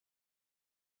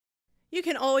You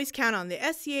can always count on the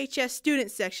SCHS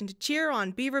student section to cheer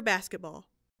on Beaver basketball.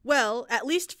 Well, at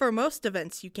least for most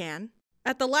events you can.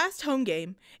 At the last home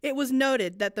game, it was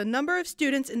noted that the number of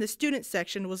students in the student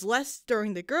section was less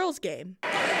during the girls' game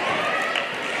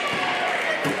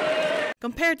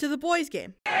compared to the boys'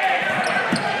 game.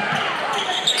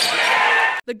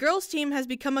 The girls' team has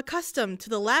become accustomed to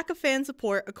the lack of fan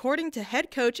support, according to head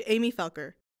coach Amy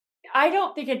Felker. I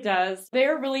don't think it does.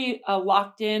 They're really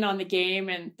locked in on the game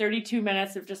and 32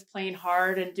 minutes of just playing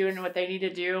hard and doing what they need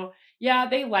to do. Yeah,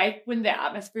 they like when the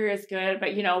atmosphere is good,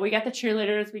 but we got the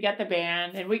cheerleaders, we got the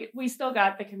band, and we still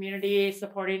got the community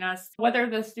supporting us. Whether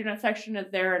the student section is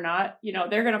there or not,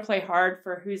 they're going to play hard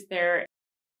for who's there.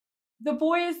 The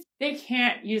boys, they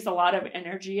can't use a lot of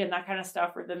energy and that kind of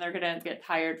stuff, or then they're going to get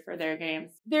tired for their games.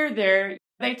 They're there.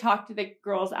 They talk to the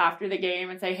girls after the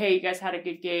game and say, hey, you guys had a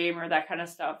good game, or that kind of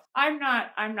stuff. I'm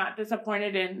not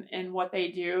disappointed in what they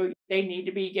do. They need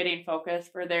to be getting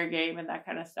focused for their game and that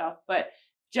kind of stuff. But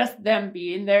just them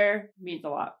being there means a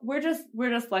lot. We're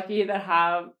just lucky to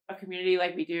have a community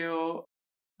like we do,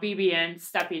 BBN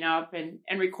stepping up and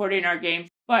recording our games.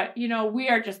 But, we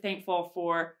are just thankful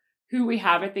for who we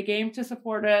have at the game to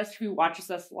support us, who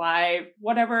watches us live,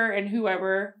 whatever and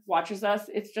whoever watches us.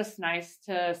 It's just nice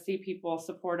to see people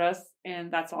support us,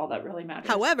 and that's all that really matters.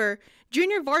 However,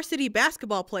 junior varsity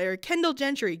basketball player Kendall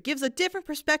Gentry gives a different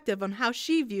perspective on how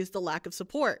she views the lack of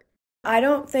support. I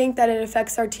don't think that it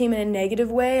affects our team in a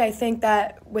negative way. I think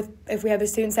that if we have a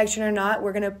student section or not,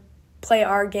 we're going to play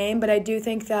our game, but I do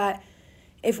think that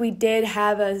if we did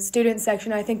have a student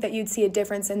section, I think that you'd see a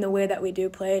difference in the way that we do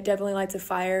play. It definitely lights a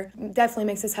fire. It definitely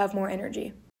makes us have more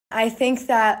energy. I think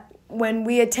that when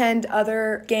we attend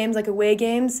other games, like away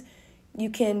games,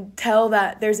 you can tell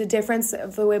that there's a difference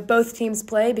of the way both teams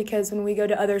play, because when we go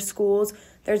to other schools,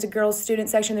 there's a girls' student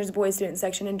section, there's a boys' student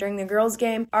section, and during the girls'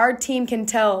 game, our team can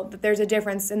tell that there's a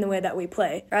difference in the way that we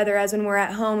play. Rather, as when we're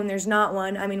at home and there's not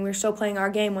one, we're still playing our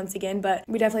game once again, but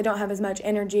we definitely don't have as much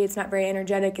energy. It's not very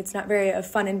energetic. It's not very a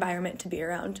fun environment to be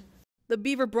around. The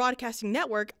Beaver Broadcasting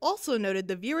Network also noted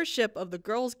the viewership of the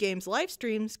girls' games live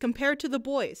streams compared to the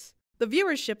boys. The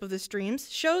viewership of the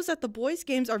streams shows that the boys'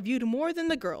 games are viewed more than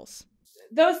the girls.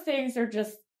 Those things are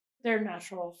they're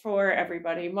natural for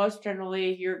everybody. Most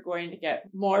generally, you're going to get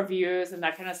more views and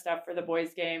that kind of stuff for the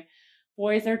boys' game.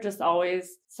 Boys are just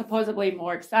always supposedly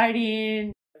more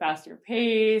exciting, faster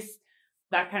pace,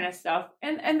 that kind of stuff.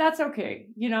 And that's okay.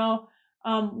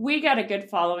 We got a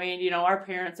good following. Our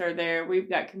parents are there. We've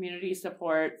got community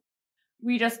support.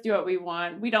 We just do what we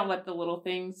want. We don't let the little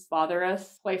things bother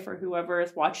us. Play for whoever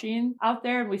is watching out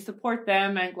there. We support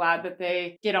them and glad that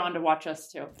they get on to watch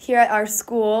us too. Here at our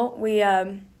school, we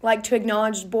like to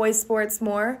acknowledge boys' sports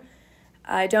more.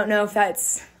 I don't know if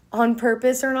that's on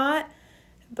purpose or not,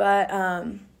 but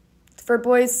for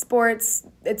boys' sports,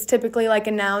 it's typically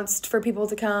announced for people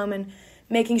to come, and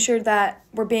making sure that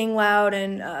we're being loud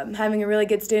and having a really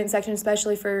good student section,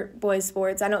 especially for boys'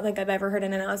 sports. I don't think I've ever heard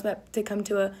an announcement to come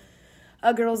to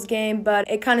a girls' game, but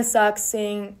it kind of sucks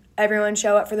seeing everyone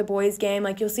show up for the boys' game.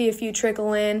 You'll see a few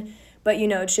trickle in, but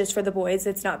it's just for the boys.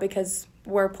 It's not because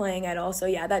we're playing at all. So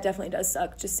yeah, that definitely does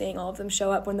suck, just seeing all of them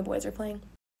show up when the boys are playing.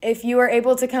 If you are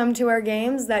able to come to our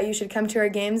games, that you should come to our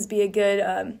games, be a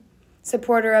good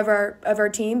supporter of our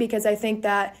team, because I think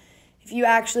that if you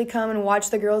actually come and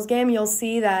watch the girls' game, you'll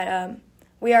see that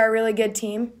we are a really good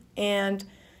team, and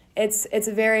it's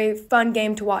a very fun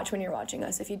game to watch when you're watching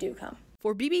us if you do come.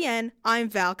 For BBN, I'm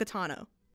Val Catano.